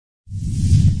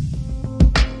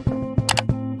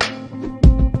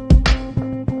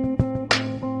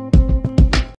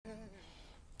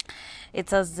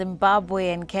It's a Zimbabwe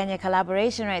and Kenya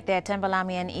collaboration right there.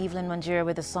 Tembalami and Evelyn Wanjira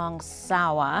with the song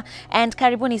Sawa. And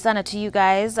karibuni sana to you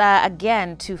guys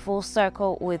again to Full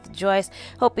Circle with Joyce.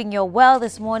 Hoping you're well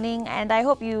this morning, and I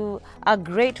hope you are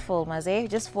grateful, Maze,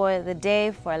 just for the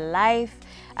day, for life.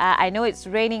 I know it's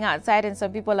raining outside and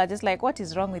some people are just like, what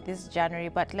is wrong with this January?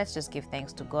 But let's just give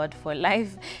thanks to God for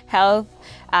life, health,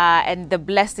 and the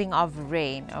blessing of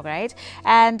rain, all right?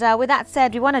 And with that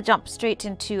said, we want to jump straight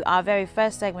into our very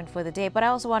first segment for the day. But I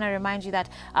also want to remind you that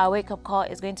our wake-up call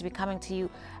is going to be coming to you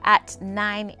at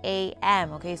 9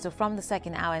 a.m. Okay, so from the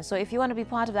second hour. And so if you want to be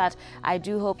part of that, I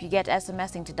do hope you get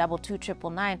SMSing to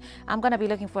 22999. I'm going to be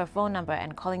looking for a phone number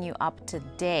and calling you up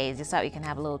today, just so we can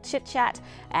have a little chit chat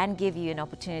and give you an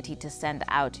opportunity to send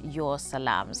out your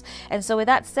salams. And so with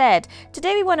that said,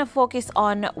 today we want to focus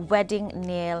on wedding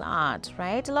nail art,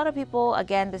 right? A lot of people,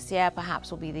 again, this year perhaps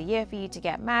will be the year for you to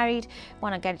get married.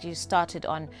 Want to get you started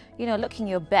on, you know, looking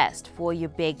your best for your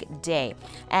big day.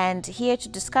 And here to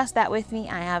discuss that with me,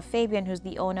 I have Fabian, who's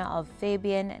the owner of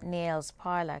Fabian Nails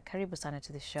Parlor. Karibu sana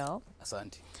to the show.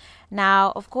 Asante.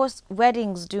 Now, of course,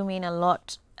 weddings do mean a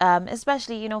lot,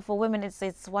 especially, you know, for women,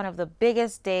 it's one of the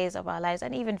biggest days of our lives,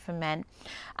 and even for men.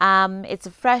 It's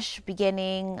a fresh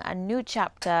beginning, a new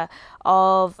chapter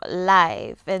of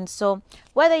life. And so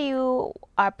whether you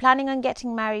are planning on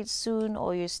getting married soon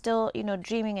or you're still, you know,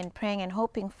 dreaming and praying and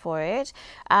hoping for it,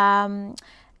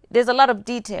 there's a lot of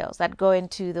details that go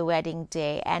into the wedding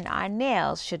day, and our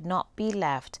nails should not be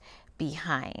left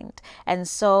behind. And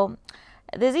so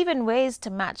there's even ways to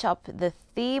match up the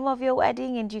theme of your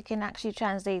wedding, and you can actually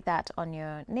translate that on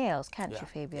your nails, can't you,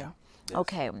 Fabian? Yeah. Yes.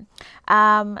 Okay.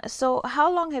 So how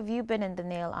long have you been in the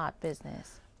nail art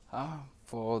business?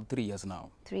 For 3 years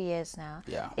now. 3 years now.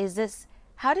 Yeah.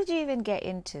 How did you even get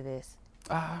into this?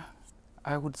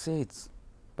 I would say it's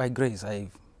by grace.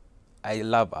 I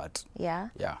love art. Yeah.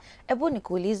 Yeah. Ebu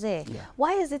nikuulize, Yeah.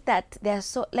 why is it that they're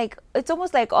so, like, it's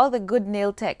almost like all the good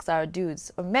nail techs are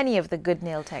dudes, or many of the good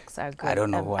nail techs are good. I don't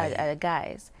know why. Are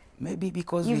guys. Maybe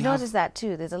because You've noticed that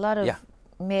too. There's a lot of Yeah.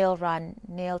 male-run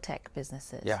nail tech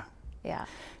businesses. Yeah. Yeah.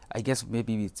 I guess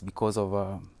maybe it's because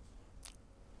of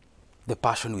the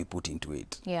passion we put into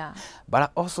it. Yeah.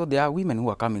 But also there are women who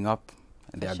are coming up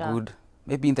and they For are sure. good.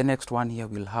 Maybe in the next 1 year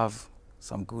we'll have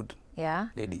some good Yeah.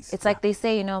 ladies. It's like they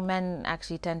say, you know, men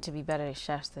actually tend to be better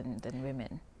chefs than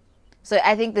women. So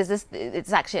I think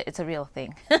it's a real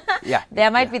thing. Yeah.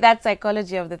 There might Yeah. be that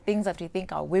psychology of the things that we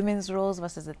think are women's roles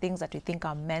versus the things that we think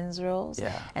are men's roles.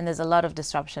 Yeah. And there's a lot of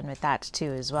disruption with that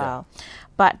too as well.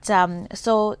 But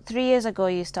so 3 years ago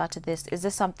you started this. Is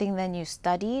this something then you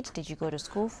studied? Did you go to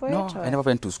school for No, it? Or? I never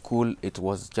went to school. It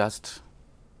was just,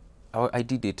 I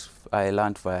did it. I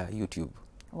learned via YouTube.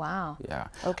 Wow. Yeah.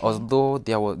 Okay. Although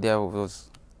there was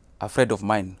a friend of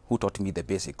mine who taught me the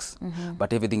basics,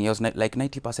 but everything else, like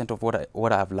 90% of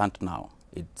what I've learned now,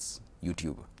 it's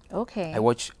YouTube. Okay. I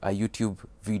watch a YouTube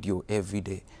video every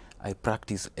day. I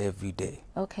practice every day.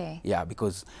 Okay. Yeah,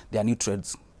 because there are new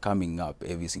trends coming up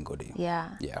every single day.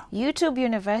 Yeah. Yeah. YouTube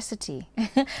University.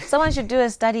 Someone should do a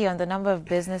study on the number of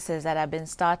businesses that have been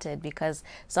started because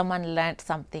someone learned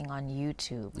something on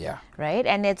YouTube. Yeah. Right?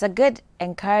 And it's a good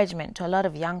encouragement to a lot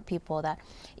of young people that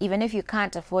even if you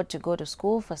can't afford to go to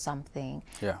school for something,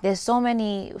 Yeah. there's so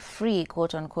many free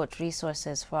quote unquote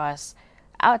resources for us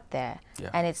out there. Yeah.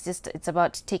 And it's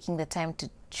about taking the time to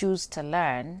choose to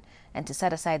learn and to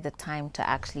set aside the time to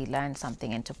actually learn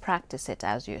something and to practice it,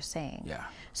 as you're saying. Yeah.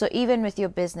 So even with your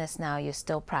business now, you're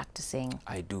still practicing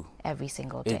I do. every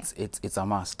single day. It's a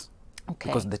must. Okay.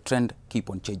 Because the trend keep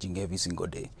on changing every single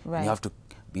day. Right. You have to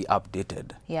be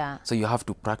updated. Yeah. So you have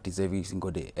to practice every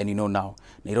single day. And you know now,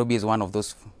 Nairobi is one of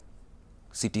those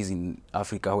cities in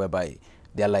Africa whereby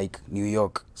they're like New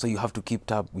York. So you have to keep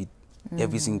up with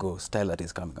every single style that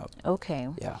is coming up. Okay.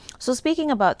 Yeah. So speaking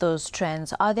about those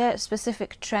trends, are there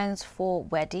specific trends for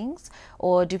weddings,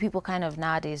 or do people kind of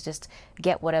nowadays just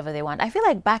get whatever they want? I feel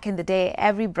like back in the day,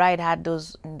 every bride had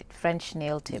those French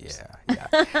nail tips. Yeah,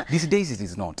 yeah. These days it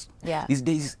is not. Yeah. These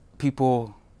days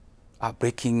people are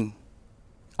breaking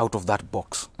out of that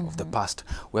box of the past,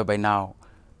 whereby now,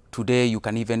 today you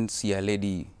can even see a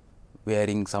lady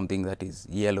wearing something that is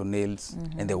yellow nails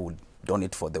and they would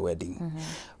donate for the wedding.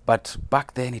 But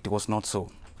back then it was not so.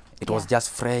 It was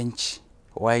just French,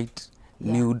 white,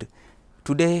 nude.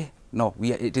 Today, no,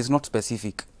 it is not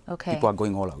specific. Okay. People are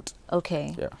going all out.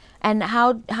 Okay. Yeah. And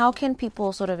how can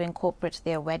people sort of incorporate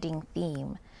their wedding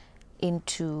theme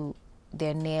into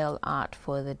their nail art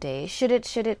for the day? Should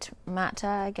it matter,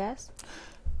 I guess?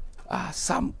 To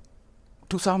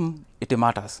some it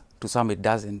matters, to some it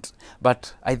doesn't.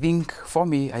 But I think for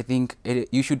me,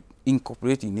 you should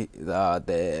incorporate in it,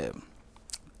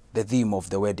 the theme of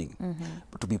the wedding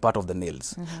to be part of the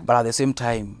nails. But at the same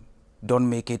time, don't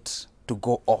make it to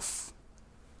go off.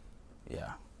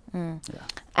 Yeah. Yeah.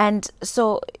 And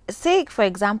so, say for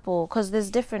example, because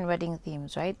there's different wedding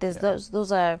themes, right? There's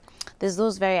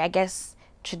those very, I guess,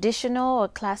 traditional or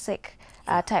classic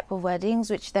type of weddings,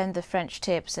 which then the French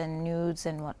tips and nudes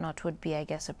and whatnot would be, I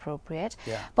guess, appropriate.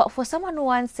 Yeah. But for someone who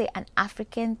wants, say, an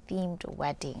African themed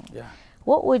wedding,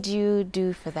 what would you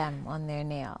do for them on their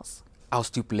nails? I'll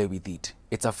still play with it.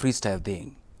 It's a freestyle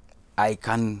thing. I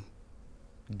can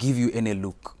give you any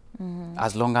look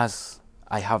as long as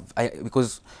I have,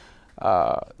 because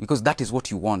that is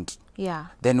what you want. Yeah.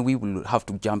 Then we will have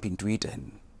to jump into it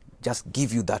and just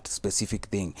give you that specific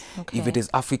thing. Okay. If it is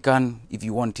African, if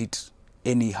you want it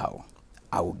anyhow,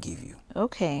 I will give you.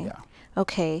 Okay. Yeah.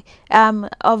 Okay.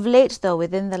 Of late, though,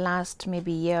 within the last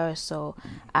maybe year or so,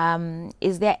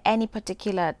 is there any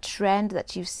particular trend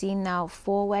that you've seen now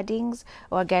for weddings?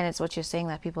 Or again, it's what you're saying,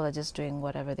 that people are just doing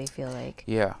whatever they feel like?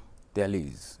 Yeah, there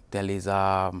is. There is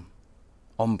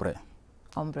ombre.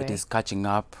 Ombre. It is catching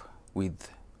up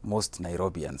with most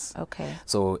Nairobians. Okay.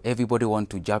 So everybody want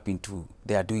to jump into,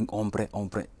 they are doing ombre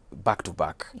back to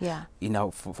back. Yeah. You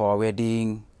know, for a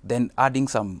wedding, then adding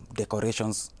some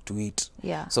decorations to it.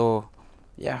 Yeah. So,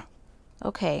 yeah.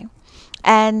 Okay.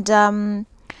 And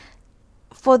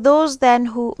for those then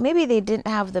who maybe they didn't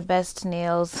have the best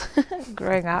nails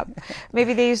growing up,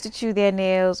 maybe they used to chew their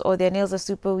nails, or their nails are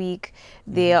super weak,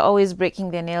 they are always breaking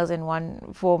their nails in one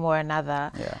form or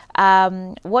another.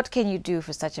 Yeah. What can you do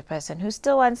for such a person who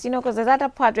still wants, you know, because there's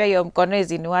that part where your mkono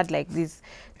is inward like this,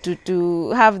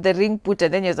 to have the ring put,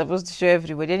 and then you're supposed to show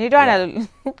everybody, and you don't wanna,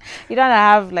 you don't wanna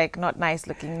have like not nice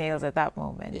looking nails at that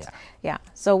moment. Yeah. Yeah.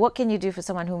 So what can you do for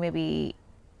someone who maybe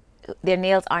their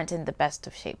nails aren't in the best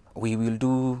of shape? We will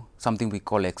do something we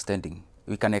call extending.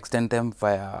 We can extend them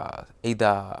via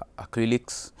either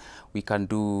acrylics, we can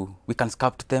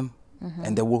sculpt them,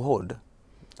 and they will hold.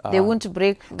 They won't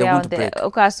break. They won't break.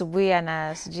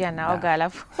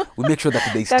 We make sure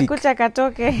that they stick.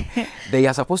 Katoke. They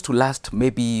are supposed to last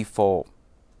maybe for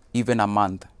even a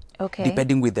month. Okay.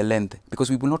 Depending with the length, because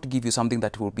we will not give you something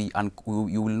that will be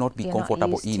you will not be You're comfortable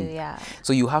not used in. to, yeah.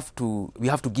 So we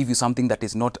have to give you something that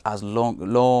is not as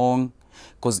long,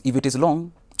 because if it is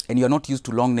long and you're not used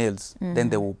to long nails, then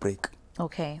they will break.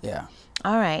 Okay. Yeah.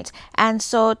 All right. And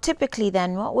so typically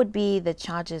then, what would be the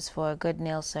charges for a good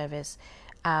nail service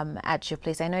at your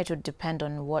place? I know it would depend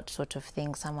on what sort of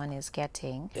thing someone is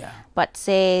getting. Yeah. But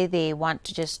say they want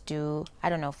to just do, I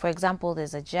don't know, for example,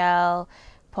 there's a gel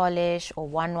polish, or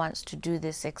one wants to do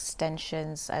this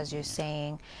extensions, as you're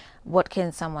saying. What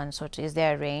can someone is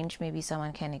there a range maybe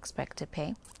someone can expect to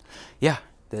pay? Yeah,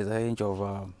 there's a range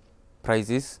of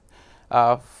prices.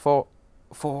 For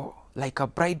like a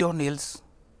bridal nails,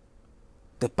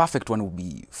 the perfect one would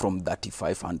be from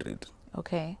 3,500.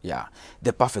 Okay. Yeah,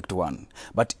 the perfect one.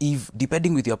 But if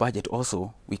depending with your budget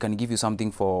also, we can give you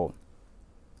something for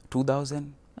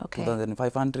 2,000, okay,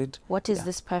 2,500. What is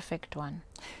this perfect one?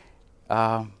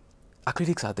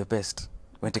 Acrylics are the best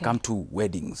when they come to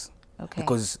weddings,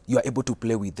 because you are able to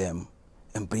play with them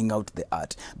and bring out the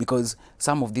art. Because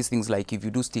some of these things, like if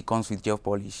you do stick-ons with gel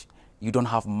polish, you don't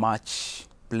have much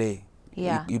play.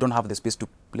 Yeah. You don't have the space to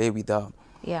play with the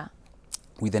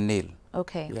nail.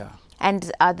 Okay. Yeah.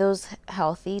 And are those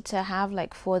healthy to have,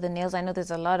 like, for the nails? I know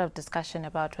there's a lot of discussion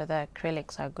about whether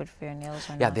acrylics are good for your nails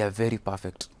or not. Yeah, they are very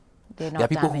perfect. They're not there are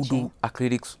people damaging. who do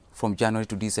acrylics from January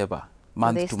to December,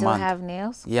 month to month. Do they still have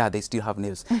nails? Yeah, they still have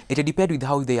nails. It depends with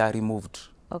how they are removed.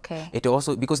 Okay. It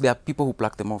also, because there are people who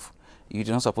pluck them off. You're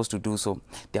not supposed to do so.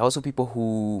 There are also people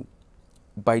who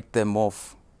bite them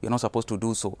off. You're not supposed to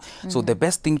do so. So the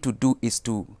best thing to do is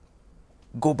to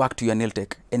go back to your nail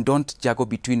tech and don't juggle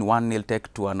between one nail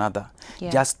tech to another. Yeah.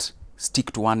 Just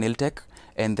stick to one nail tech,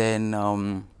 and then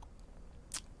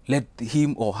let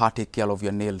him or her take care of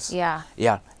your nails. Yeah.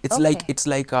 Yeah. It's like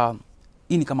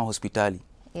ini kama hospitali.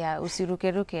 Yeah,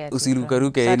 usiruke-ruke.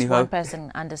 Usiruke-ruke, Such anyhow. one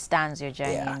person understands your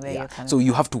journey and where you're coming So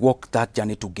you from. have to walk that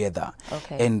journey together.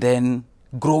 Okay. And then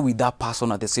grow with that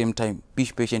person at the same time. Be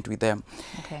patient with them.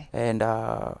 Okay. And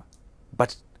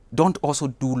but don't also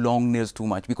do long nails too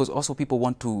much, because also people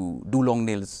want to do long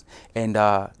nails and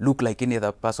look like any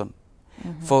other person.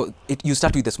 For it, you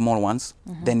start with the small ones,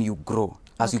 then you grow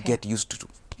as you get used to.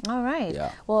 All right.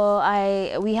 Yeah.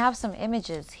 Well, we have some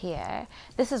images here.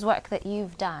 This is work that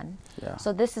you've done. Yeah.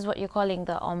 So this is what you're calling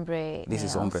the ombre This nails.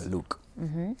 is ombre look.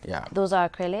 Yeah. Those are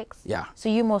acrylics? Yeah. So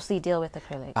you mostly deal with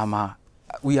acrylics?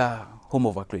 We are home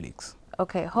of acrylics.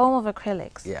 Okay, home of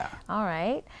acrylics. Yeah. All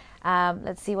right.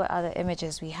 Let's see what other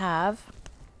images we have.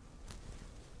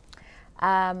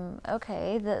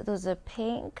 Okay, those are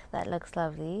pink. That looks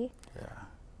lovely. Yeah.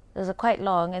 Those are quite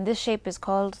long, and this shape is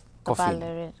called the Coffin.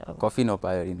 ballerina. Oh. Coffin or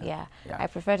ballerina. Yeah. Yeah. I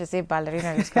prefer to say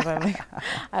ballerina just because I'm like,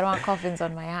 I don't want coffins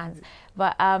on my hands.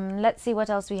 But let's see what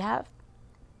else we have.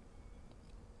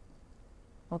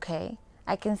 Okay,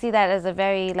 I can see that as a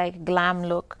very like glam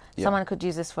look. Yeah. Someone could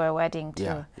use this for a wedding too.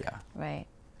 Yeah, yeah. Right.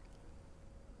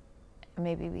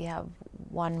 Maybe we have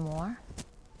one more.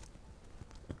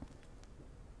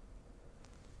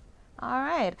 All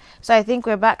right, so I think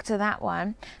we're back to that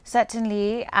one.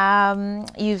 Certainly,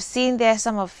 you've seen there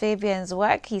some of Fabian's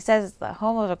work. He says it's the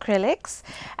home of acrylics.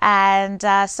 And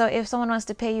so if someone wants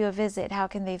to pay you a visit, how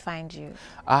can they find you?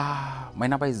 My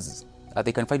number is,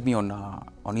 they can find me on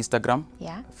Instagram,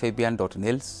 Yeah.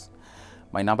 fabian.nails.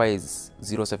 My number is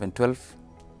 0712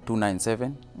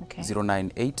 297 Okay.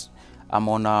 098. I'm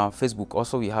on Facebook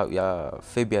also. We have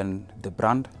Fabian the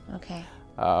brand. Okay.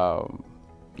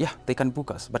 Yeah, they can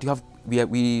book us, but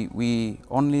we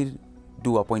only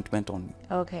do appointment only.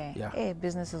 Okay. Yeah. Hey,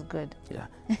 business is good. Yeah,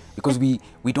 because we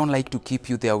don't like to keep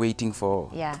you there waiting for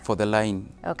the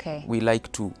line. Okay. We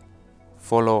like to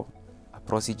follow a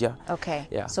procedure. Okay.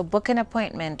 Yeah. So book an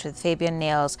appointment with Fabian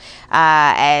Nails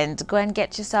and go and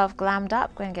get yourself glammed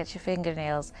up. Go and get your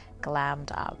fingernails glammed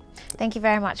up. Thank you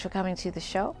very much for coming to the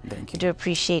show. Thank We you. do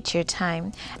appreciate your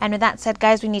time. And with that said,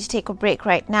 guys, we need to take a break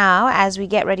right now as we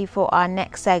get ready for our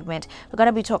next segment. We're going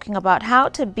to be talking about how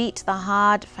to beat the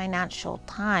hard financial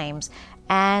times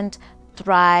and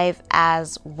thrive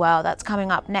as well. That's coming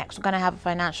up next. We're going to have a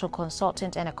financial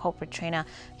consultant and a corporate trainer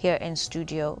here in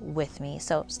studio with me.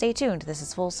 So stay tuned. This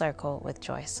is Full Circle with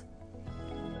Joyce.